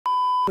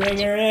Bring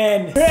her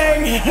in.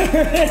 Bring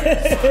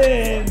her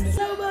in.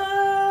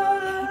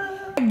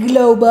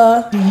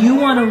 Globa, do you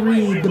want to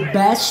read the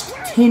best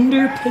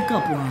Tinder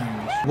pickup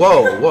lines?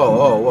 Whoa, whoa,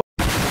 whoa, whoa.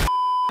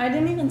 I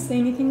didn't even say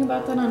anything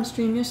about that on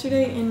stream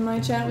yesterday, and my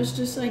chat was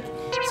just like,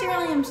 Sir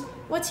Williams,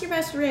 what's your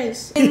best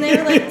Riz? And they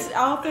were like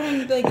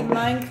authoring like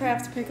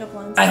Minecraft pickup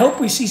lines. I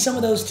hope we see some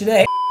of those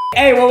today.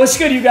 Hey, well, what's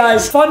good, you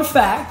guys? Fun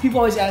fact, people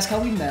always ask how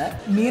we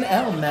met. Me and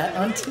Elle met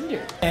on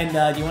Tinder. And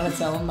do you want to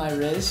tell them my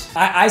Riz?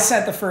 I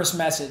sent the first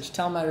message.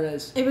 Tell them my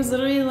Riz. It was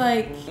literally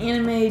like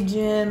anime,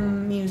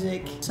 gym,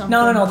 music, something.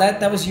 No,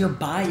 that was your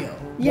bio.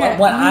 Yeah,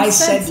 what you I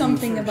said said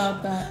something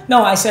about that.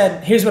 No, I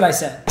said, here's what I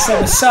said. I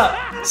said, what's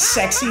up,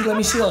 sexy? Let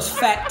me see those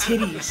fat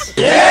titties.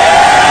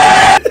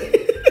 Yeah!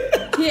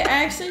 He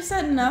actually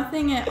said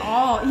nothing at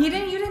all. You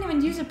didn't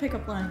even use a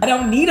pickup line. I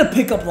don't need a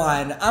pickup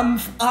line. I'm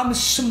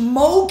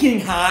smoking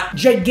hot.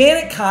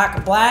 Gigantic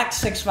cock, black,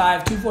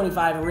 6'5",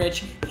 245,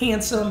 rich,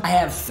 handsome. I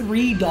have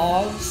 3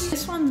 dogs.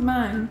 This one's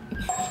mine.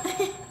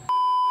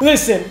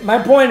 Listen, my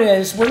point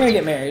is, we're gonna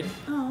get married.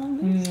 Oh,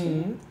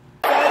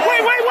 Wait!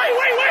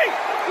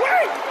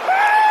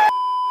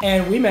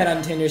 And we met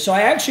on Tinder, so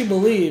I actually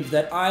believe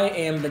that I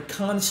am the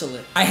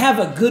consulate. I have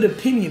a good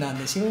opinion on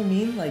this, you know what I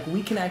mean? Like,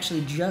 we can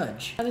actually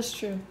judge. that is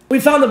true. We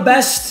found the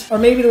best, or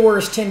maybe the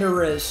worst, Tinder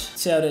Riz.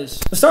 Let's see how it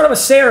is. Let's start off with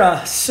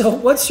Sarah. So,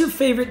 what's your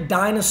favorite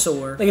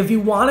dinosaur? Like, if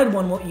you wanted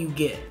one, what you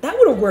get? That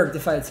would have worked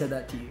if I had said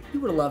that to you. You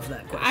would have loved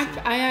that question.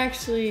 I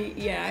actually,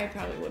 yeah, I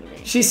probably would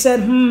have. She said,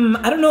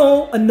 I don't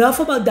know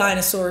enough about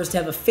dinosaurs to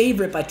have a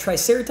favorite, but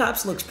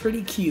Triceratops looks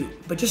pretty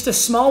cute. But just a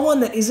small one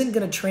that isn't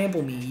gonna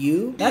trample me.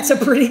 You? That's a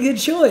pretty good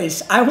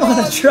choice. I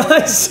want to try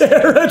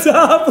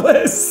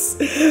Triceratops.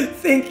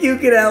 Think you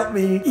could help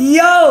me?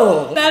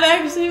 Yo! That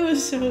actually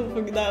was so,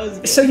 that was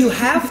good. So you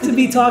have to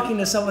be talking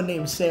to someone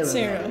named Sarah.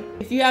 Sarah.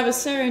 If you have a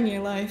Sarah in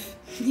your life,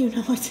 you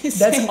know what to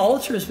say. That's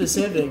ultra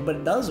specific, but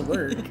it does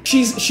work.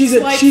 She's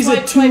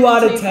a 2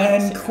 out of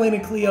 10,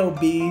 clinically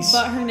obese.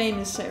 But her name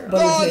is Sarah.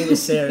 But his name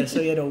is Sarah, so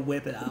you had to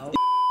whip it out.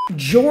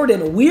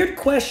 Jordan, weird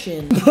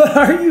question, but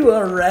are you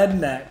a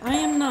redneck? I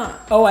am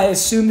not. Oh, I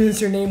assumed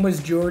since your name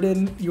was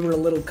Jordan, you were a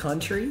little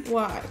country?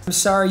 Why? I'm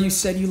sorry you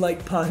said you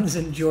like puns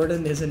and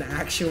Jordan is an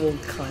actual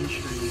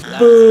country. That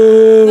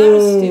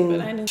was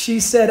stupid. I know. She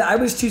said, I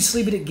was too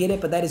sleepy to get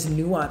it, but that is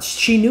nuanced.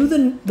 She knew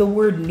the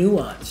word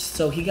nuanced,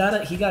 so he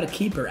gotta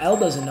keep her. Elle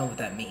doesn't know what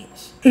that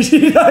means.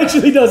 She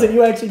actually doesn't.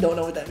 You actually don't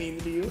know what that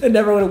means, do you? It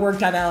never would have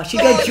worked on Elle. She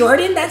goes,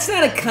 Jordan, that's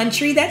not a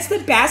country, that's the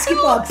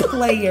basketball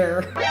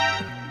player.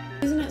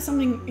 Isn't it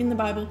something in the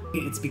Bible?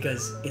 It's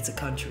because it's a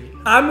country.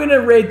 I'm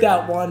gonna rate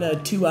that one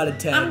a 2 out of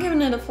 10. I'm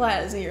giving it a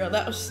flat 0.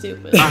 That was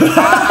stupid.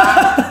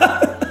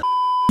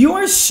 You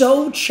are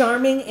so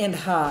charming and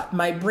hot.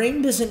 My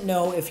brain doesn't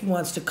know if he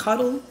wants to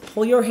cuddle,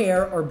 pull your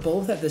hair, or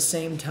both at the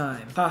same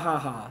time. Ha ha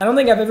ha. I don't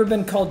think I've ever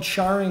been called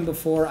charming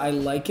before. I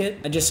like it.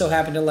 I just so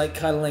happen to like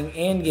cuddling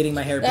and getting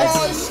my hair That's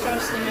pulled.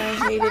 disgusting. I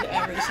hated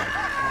every second.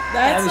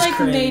 That's like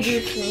cringe.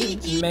 major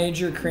cringe.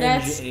 Major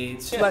cringe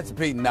 8s. Let's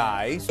be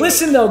nice.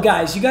 Listen though,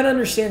 guys, you gotta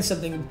understand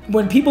something.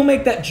 When people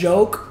make that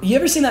joke, you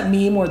ever seen that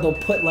meme where they'll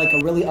put like a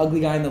really ugly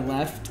guy on the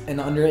left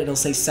and under it it'll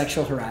say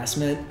sexual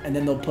harassment, and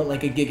then they'll put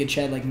like a Giga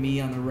Chad like me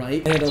on the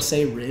right and it'll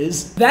say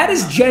Riz? That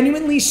is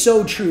genuinely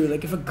so true.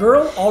 Like if a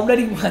girl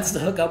already wants to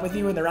hook up with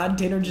you and they're on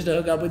Tinder just to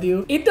hook up with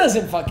you, it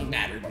doesn't fucking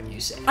matter what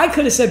you say. I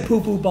could have said poo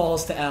poo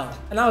balls to Elle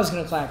and I was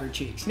gonna clap her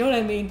cheeks. You know what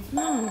I mean?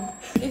 No.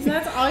 If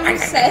that's all you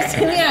said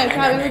to me, I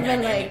probably would have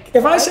been like...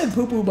 If I said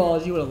poo poo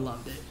balls, you would have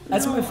loved it.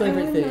 That's my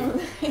favorite I thing. know.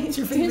 It's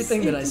your favorite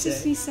thing that I say.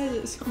 He says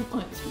it so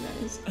much,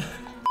 guys.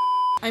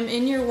 I'm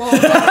in your walls,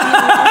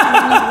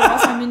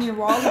 I'm in your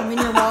walls, I'm in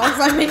your walls,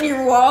 I'm in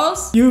your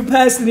walls. You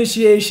passed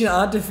initiation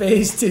onto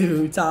phase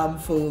 2,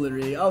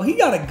 tomfoolery. Oh, he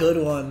got a good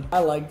one. I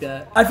like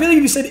that. I feel like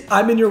if you said,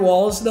 I'm in your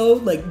walls, though,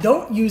 like,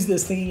 don't use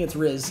this thinking it's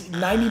Riz.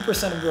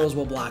 90% of girls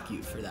will block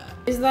you for that.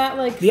 Is that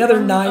like the other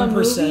from 9%, a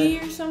movie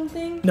or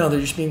something? No, they're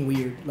just being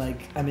weird.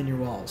 Like, I'm in your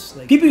walls.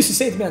 Like, people used to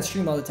say it to me on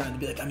stream all the time. They'd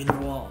be like, I'm in your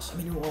walls.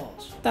 I'm in your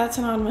walls. That's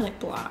an automatic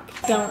block.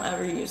 Don't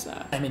ever use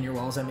that. I'm in your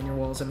walls. I'm in your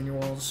walls. I'm in your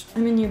walls.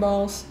 I'm in your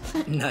balls.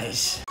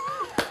 Nice.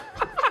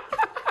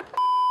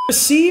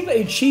 Receive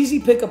a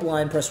cheesy pickup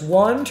line, press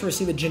 1. To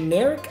receive a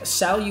generic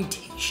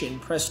salutation,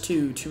 press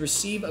 2. To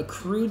receive a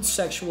crude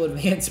sexual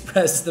advance,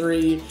 press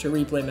 3. To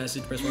replay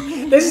message, press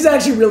 1. This is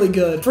actually really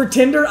good. For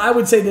Tinder, I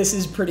would say this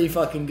is pretty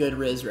fucking good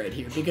Riz right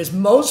here, because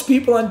most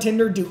people on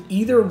Tinder do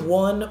either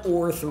 1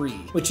 or 3,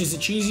 which is a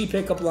cheesy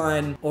pickup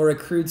line or a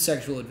crude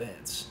sexual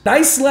advance.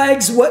 Nice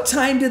legs. What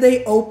time do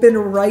they open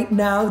right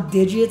now?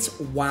 Digits.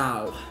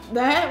 Wow.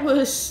 That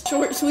was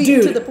short, sweet, Dude,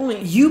 and to the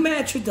point. You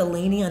matched with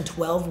Delaney on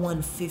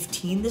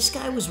 12/1/15. This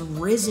guy was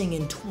rizzing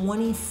in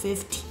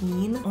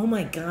 2015. Oh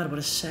my god, what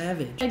a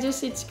savage.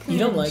 It's cringe. You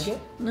don't like it?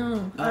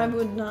 No, I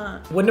would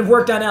not. Wouldn't have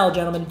worked on Elle,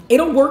 gentlemen.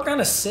 It'll work on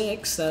a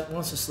 6 that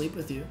wants to sleep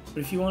with you. But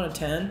if you want a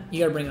 10,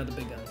 you gotta bring out the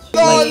big guns.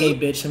 Like, hey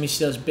bitch, let me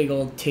see those big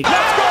old titties.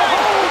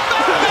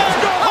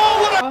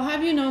 Oh, I'll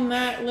have you know,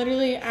 Matt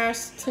literally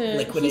asked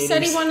to. He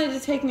said he wanted to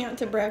take me out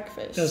to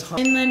breakfast,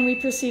 and then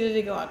we proceeded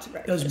to go out to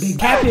breakfast. Those big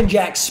Captain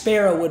Jack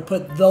Sparrow would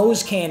put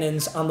those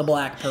cannons on the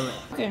Black Pearl.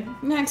 Okay,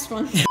 next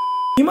one.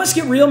 You must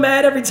get real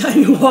mad every time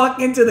you walk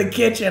into the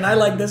kitchen. I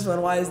like this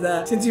one. Why is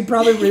that? Since you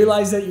probably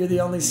realize that you're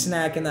the only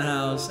snack in the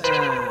house.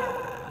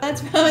 That's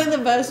probably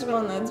the best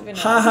one that's been.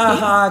 Ha ha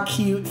ha,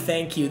 cute,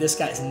 thank you. This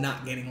guy's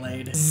not getting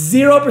laid.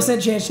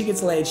 0% chance she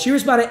gets laid. She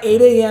responded at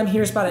 8 a.m., he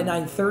responded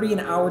at 9:30,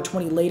 an hour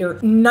 20 later.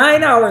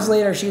 9 hours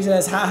later, she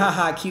says, ha ha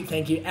ha, cute,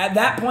 thank you. At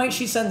that point,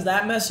 she sends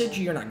that message,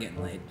 you're not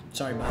getting laid.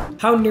 Sorry, bud.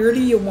 How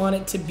nerdy you want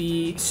it to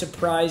be,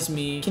 surprise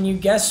me. Can you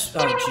guess?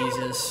 Oh,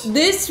 Jesus.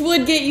 This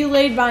would get you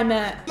laid by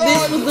Matt.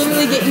 This would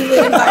literally get you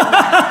laid by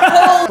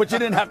Matt. But you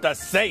didn't have to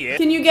say it.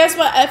 Can you guess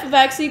what f of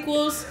x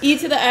equals e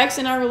to the x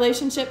in our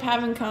relationship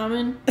have in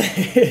common?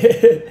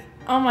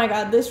 Oh my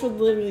god, this would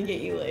literally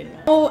get you laid.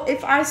 Oh,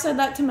 if I said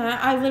that to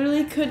Matt, I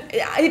literally could.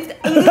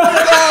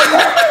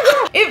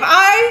 If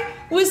I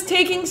was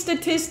taking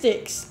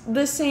statistics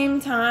the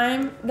same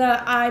time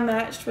that I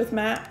matched with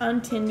Matt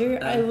on Tinder,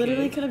 I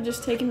literally could have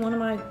just taken one of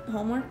my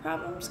homework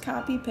problems,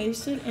 copy,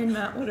 pasted, and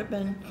Matt would have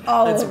been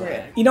all over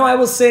it. You know, I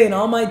will say in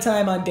all my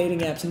time on dating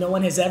apps, no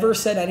one has ever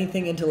said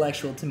anything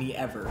intellectual to me,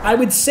 ever. I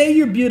would say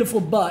you're beautiful,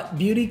 but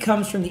beauty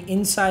comes from the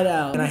inside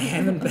out, and I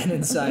haven't been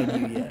inside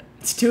you yet.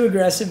 It's too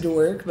aggressive to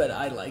work, but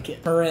I like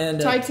it.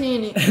 Miranda.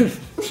 Titanic.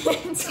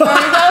 Sorry,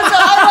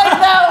 I like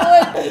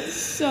that one. It's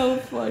so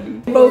funny.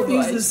 Both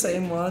use the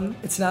same one.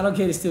 It's not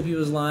okay to steal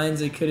people's lines.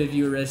 They could have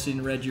you arrested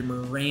and read your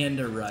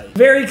Miranda right.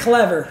 Very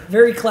clever.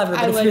 Very clever.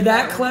 But if you're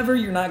that clever,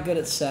 you're not good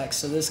at sex.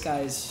 So this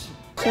guy's...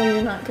 So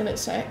you're not good at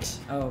sex?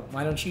 Oh,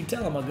 why don't you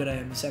tell him how good I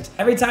am at sex?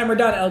 Every time we're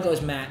done, Elle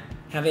goes, Matt,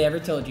 have I ever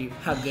told you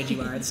how good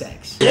you are at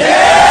sex?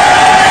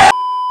 Yeah!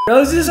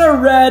 Roses are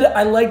red.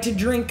 I like to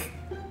drink...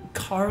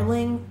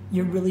 Carling,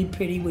 you're really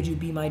pretty. Would you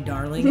be my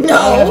darling? No.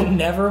 I have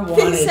never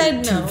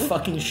wanted to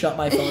fucking shut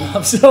my phone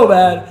off so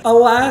bad.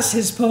 Alas,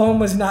 his poem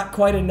was not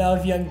quite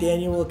enough. Young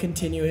Daniel will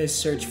continue his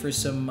search for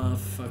some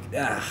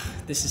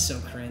this is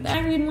so cringe. I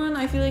read one,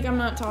 I feel like I'm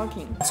not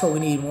talking. That's what we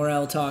need, more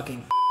L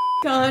talking.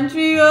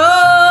 Country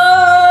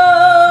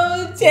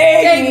road,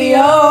 take me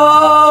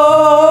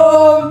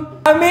home.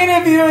 I mean,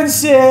 if you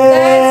insist.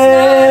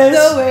 That's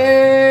not the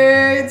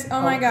words.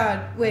 Oh my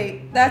god,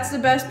 wait. That's the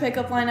best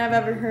pickup line I've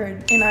ever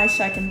heard, and I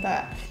second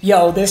that.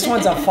 Yo, this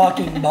one's a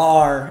fucking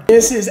bar.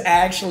 This is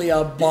actually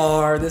a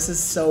bar. This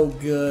is so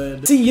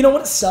good. See, you know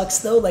what sucks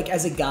though? Like,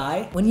 as a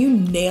guy, when you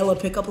nail a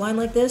pickup line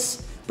like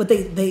this, but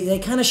they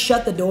kind of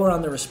shut the door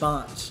on the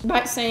response.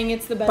 By saying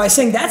it's the best. By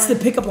saying that's the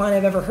pickup line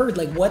I've ever heard.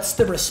 Like, what's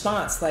the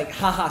response? Like,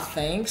 haha,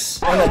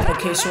 thanks? Or like,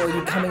 okay, so are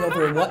you coming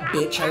over what,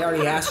 bitch? I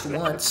already asked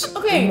once.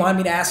 Okay. You want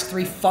me to ask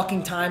 3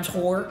 fucking times,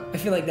 whore? I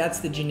feel like that's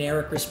the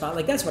generic response.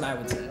 Like, that's what I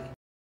would say.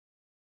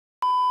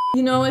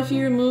 You know, if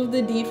you remove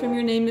the D from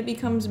your name, it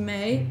becomes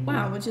May.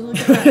 Wow, would you look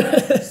at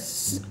that?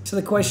 So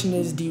the question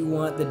is, do you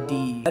want the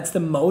D? That's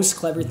the most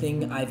clever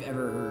thing I've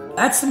ever heard.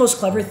 That's the most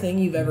clever thing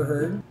you've ever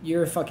heard?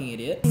 You're a fucking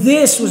idiot.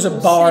 This was a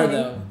bar,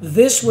 though.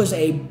 This was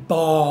a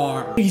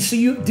bar.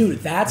 So dude,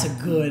 that's a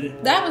good...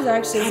 That was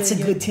actually That's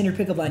a good Tinder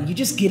pickup line. You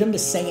just get them to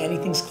say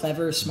anything's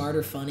clever, smart,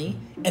 or funny,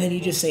 and then you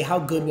just say, how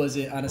good was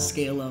it on a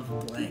scale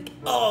of blank?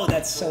 Oh,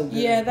 that's so good.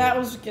 Yeah, that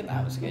was good.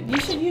 That was good. You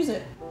should use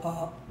it.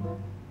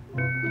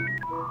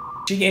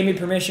 She gave me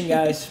permission,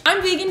 guys.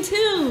 I'm vegan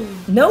too.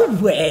 No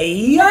way.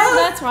 Yeah,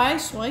 that's why I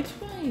swiped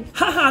right.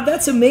 Haha,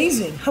 that's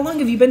amazing. How long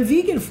have you been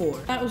vegan for?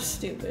 That was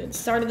stupid.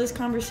 Started this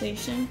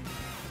conversation.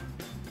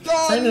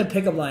 It's not even a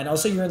pickup line.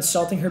 Also, you're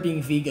insulting her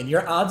being vegan.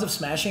 Your odds of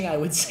smashing, I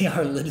would say,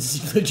 are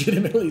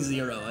legitimately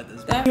 0 at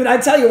this point. Dude, I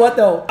tell you what,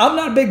 though. I'm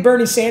not a big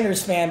Bernie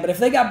Sanders fan, but if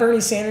they got Bernie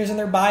Sanders in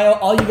their bio,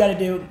 all you gotta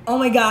do, oh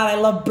my god, I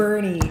love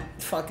Bernie.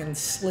 Fucking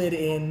slid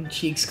in,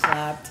 cheeks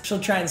clapped. She'll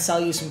try and sell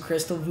you some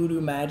crystal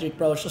voodoo magic,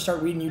 bro. She'll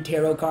start reading you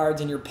tarot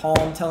cards in your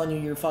palm, telling you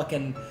you're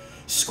fucking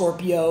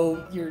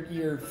Scorpio,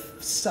 your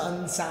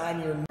sun sign,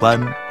 your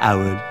 1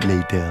 hour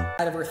later.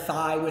 out of her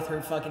thigh with her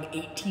fucking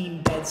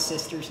 18 dead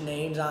sisters'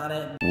 names on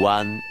it.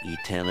 1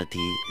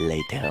 eternity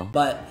later.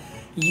 But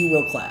you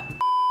will clap.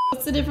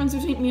 What's the difference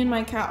between me and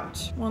my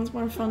couch? One's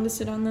more fun to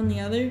sit on than the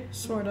other.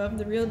 Sort of.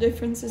 The real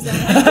difference is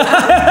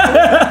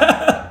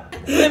that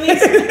Let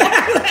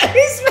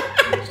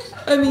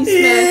me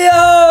smash. Yo!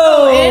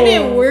 Oh, and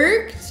it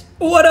worked?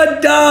 What a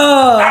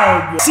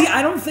dog! See,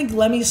 I don't think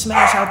Let Me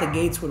Smash Out the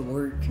Gates would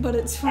work. But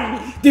it's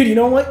funny. Dude, you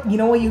know what? You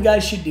know what you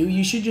guys should do?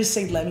 You should just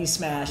say Let Me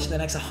Smash the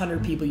next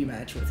 100 people you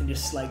match with and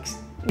just like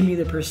give me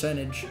the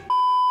percentage.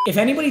 If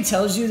anybody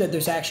tells you that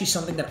there's actually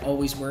something that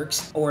always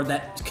works or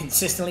that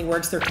consistently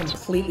works, they're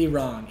completely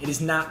wrong. It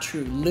is not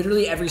true.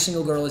 Literally every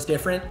single girl is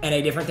different and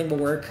a different thing will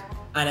work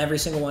on every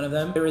single one of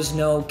them. There is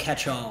no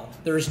catch-all.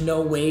 There is no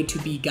way to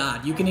be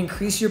God. You can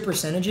increase your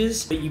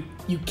percentages, but you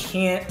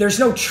can't, there's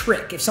no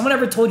trick. If someone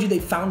ever told you they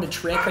found a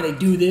trick or they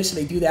do this or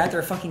they do that, they're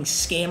a fucking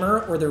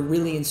scammer or they're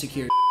really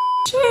insecure.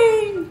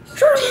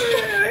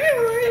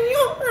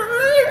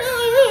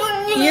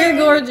 You're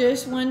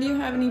gorgeous. When do you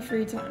have any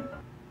free time?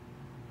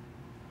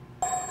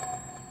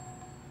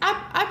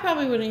 I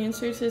probably would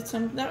answer to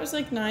something that was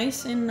like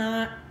nice and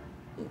not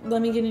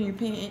let me get in your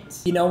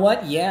pants. You know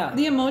what? Yeah.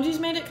 The emojis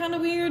made it kind of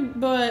weird,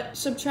 but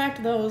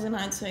subtract those and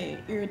I'd say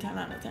you're a 10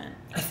 out of 10.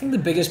 I think the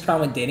biggest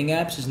problem with dating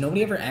apps is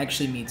nobody ever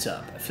actually meets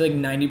up. I feel like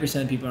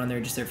 90% of people on there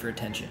are just there for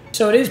attention.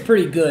 So it is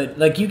pretty good.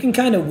 Like, you can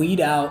kind of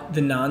weed out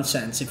the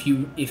nonsense if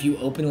you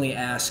openly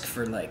ask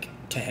for, like,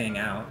 to hang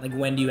out. Like,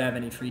 when do you have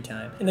any free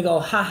time? And they go,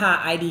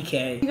 haha,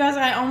 IDK. You guys,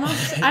 I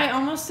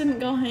almost didn't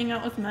go hang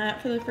out with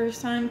Matt for the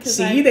first time because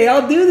they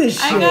all do this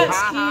shit. I got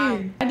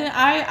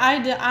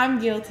scared. I'm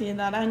guilty of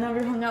that. I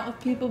never hung out with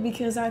people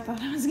because I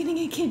thought I was gonna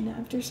get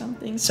kidnapped or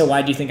something. So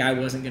why do you think I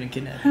wasn't gonna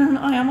kidnap you? I don't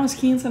know. I almost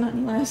canceled on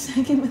you last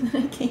second, but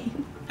then I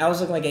came. I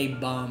was looking like a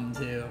bum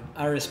too.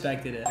 I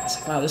respected it. I was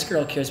like, wow, this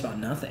girl cares about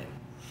nothing.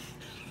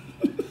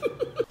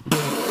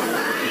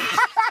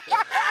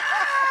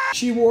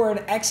 She wore an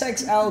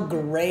XXL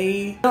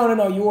gray.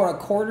 No. You wore a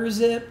quarter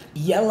zip,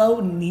 yellow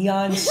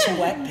neon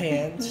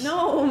sweatpants.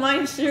 No,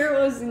 my shirt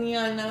was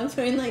neon. I was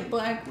wearing like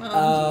black jeans.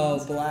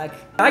 Oh, black.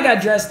 I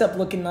got dressed up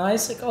looking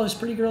nice. Like, oh, this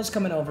pretty girl's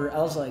coming over. I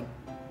was like,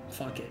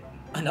 fuck it.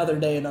 Another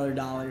day, another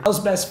dollar. Elle's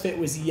best fit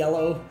was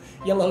yellow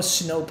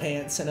snow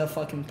pants and a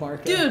fucking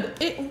parka. Dude,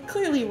 it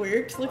clearly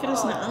worked. Look at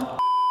us now.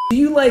 Do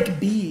you like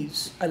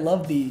bees? I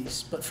love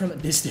bees, but from a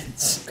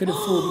distance. Could have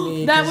fooled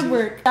me. That would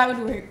work. That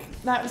would work.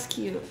 That was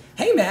cute.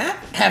 Hey, Matt.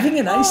 Having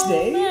a nice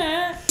day?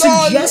 Matt.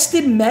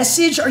 Suggested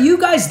message? Are you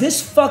guys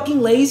this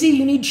fucking lazy?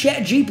 You need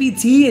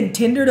ChatGPT and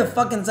Tinder to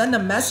fucking send a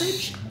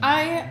message?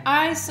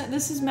 I sent,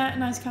 this is Matt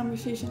and I's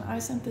conversation. I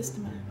sent this to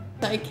Matt.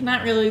 Like,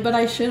 not really, but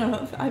I should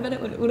have. I bet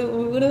it would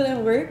have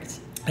worked.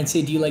 I'd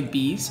say, do you like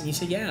bees? And you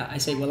say, yeah. I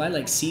say, well, I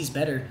like C's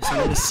better, so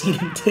let me see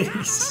them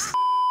titties.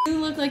 You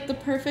look like the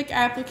perfect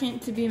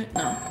applicant to be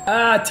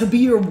no. To be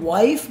your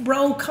wife?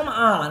 Bro, come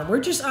on. We're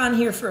just on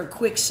here for a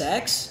quick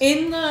sex.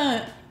 In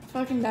the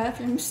fucking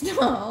bathroom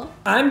stall.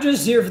 I'm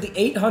just here for the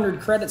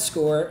 800 credit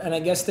score, and I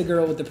guess the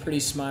girl with the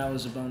pretty smile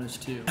is a bonus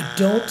too. I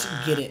don't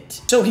get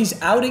it. So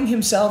he's outing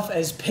himself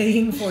as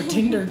paying for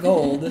Tinder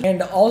Gold,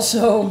 and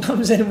also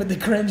comes in with the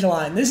cringe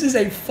line. This is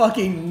a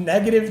fucking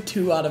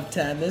 -2 out of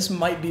 10. This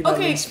might be my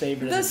least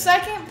favorite. The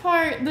second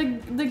part,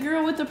 the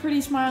girl with the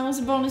pretty smile as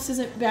a bonus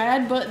isn't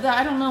bad, but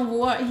I don't know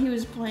what he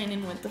was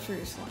planning with the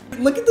first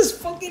line. Look at this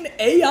fucking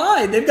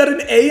AI. They've got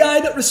an AI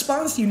that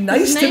responds to you.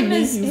 Nice to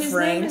meet you,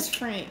 Frank. His name is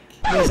Frank.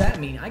 What does that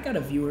mean? I got a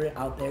viewer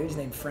out there. His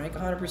name's Frank,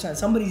 100%.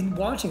 Somebody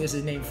watching this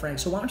is named Frank,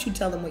 so why don't you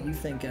tell them what you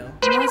think, El?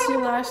 Unless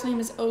your last name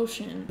is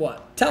Ocean.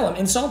 What? Tell them.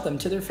 Insult them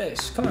to their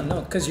face. Come on,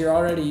 no, because you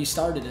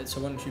started it,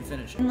 so why don't you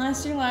finish it?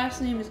 Unless your last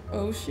name is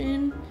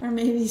Ocean, or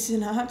maybe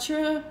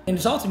Sinatra.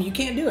 Insult them. You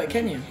can't do it,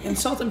 can you?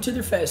 Insult them to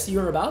their face. You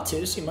were about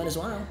to, so you might as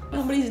well.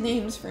 Nobody's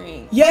name's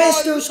Frank.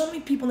 Yes, there are so many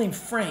people named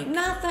Frank.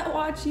 Not that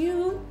watch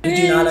you. You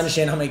do not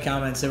understand how many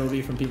comments there will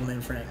be from people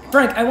named Frank.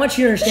 Frank, I want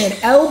you to understand,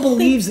 El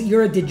believes that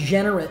you're a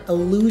degenerate, a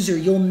loser.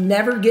 You'll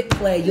never get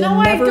play.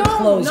 You'll never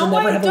close. You'll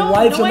never have a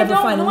wife. You'll never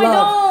find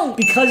love.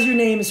 Because your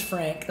name is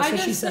Frank. That's what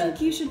she said. I just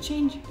think you should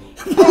change your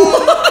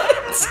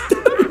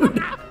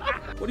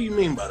What do you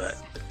mean by that?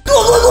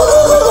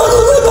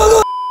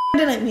 I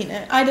didn't mean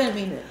it. I didn't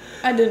mean it.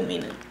 I didn't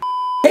mean it.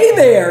 Hey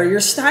there, your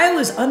style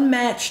is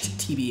unmatched,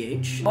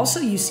 TBH. Also,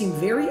 you seem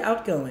very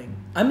outgoing.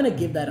 I'm gonna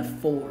give that a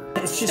 4.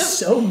 It's just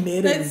so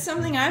mid. That's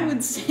something I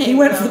would say. He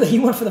went for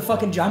the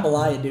fucking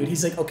jambalaya, dude.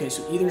 He's like, okay,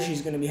 so either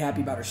she's gonna be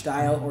happy about her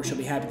style, or she'll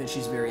be happy that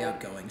she's very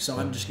outgoing. So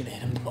I'm just gonna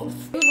hit them both.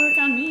 It would work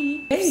on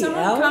me. Hey, if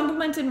someone Al.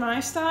 complimented my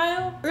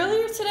style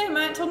earlier today,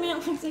 Matt told me I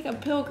looked like a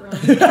pilgrim.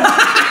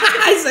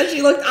 I said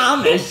she looked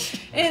Amish.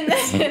 And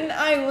then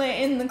I went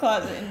in the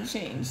closet and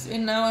changed,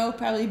 and now I will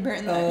probably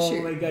burn that shirt.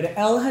 Oh my god,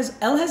 Elle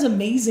has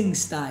amazing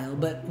style,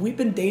 but we've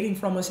been dating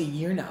for almost a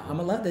year now. I'm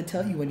allowed to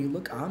tell you when you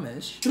look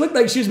Amish. She looked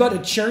like she was about to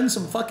churn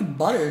some fucking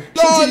butter.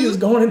 She was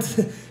going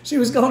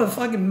to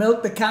fucking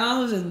milk the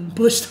cows and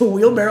push the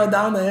wheelbarrow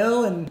down the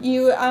hill and.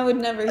 I would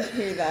never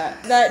hear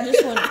that. That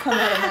just wouldn't come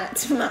out of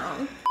Matt's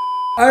mouth.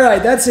 All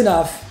right, that's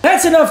enough.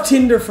 That's enough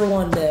Tinder for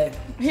one day.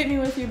 Hit me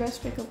with your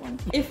best pickup one.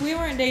 If we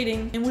weren't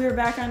dating and we were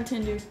back on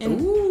Tinder, and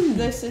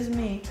this is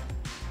me.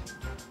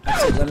 I'd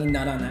say, let me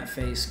nut on that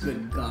face.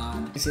 Good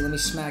God. I'd say, let me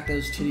smack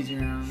those titties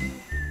around.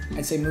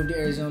 I'd say, move to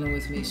Arizona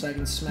with me so I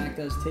can smack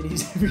those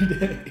titties every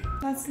day.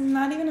 That's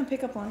not even a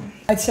pickup line.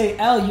 I'd say,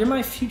 Elle, you're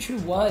my future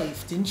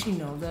wife. Didn't you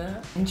know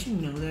that? Didn't you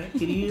know that,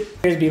 idiot?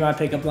 Here's be my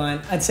pickup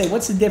line. I'd say,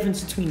 what's the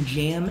difference between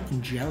jam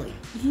and jelly?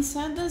 He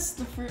said this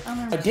the first on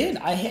our. I did.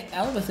 I hit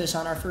Elle with this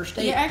on our first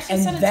date. You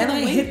actually said it then to the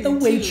I hit the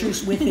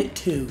waitress with it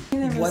too.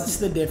 What's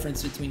the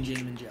difference between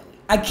jam and jelly?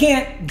 I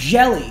can't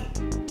jelly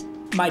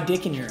my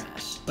dick in your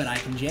ass, but I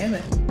can jam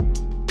it.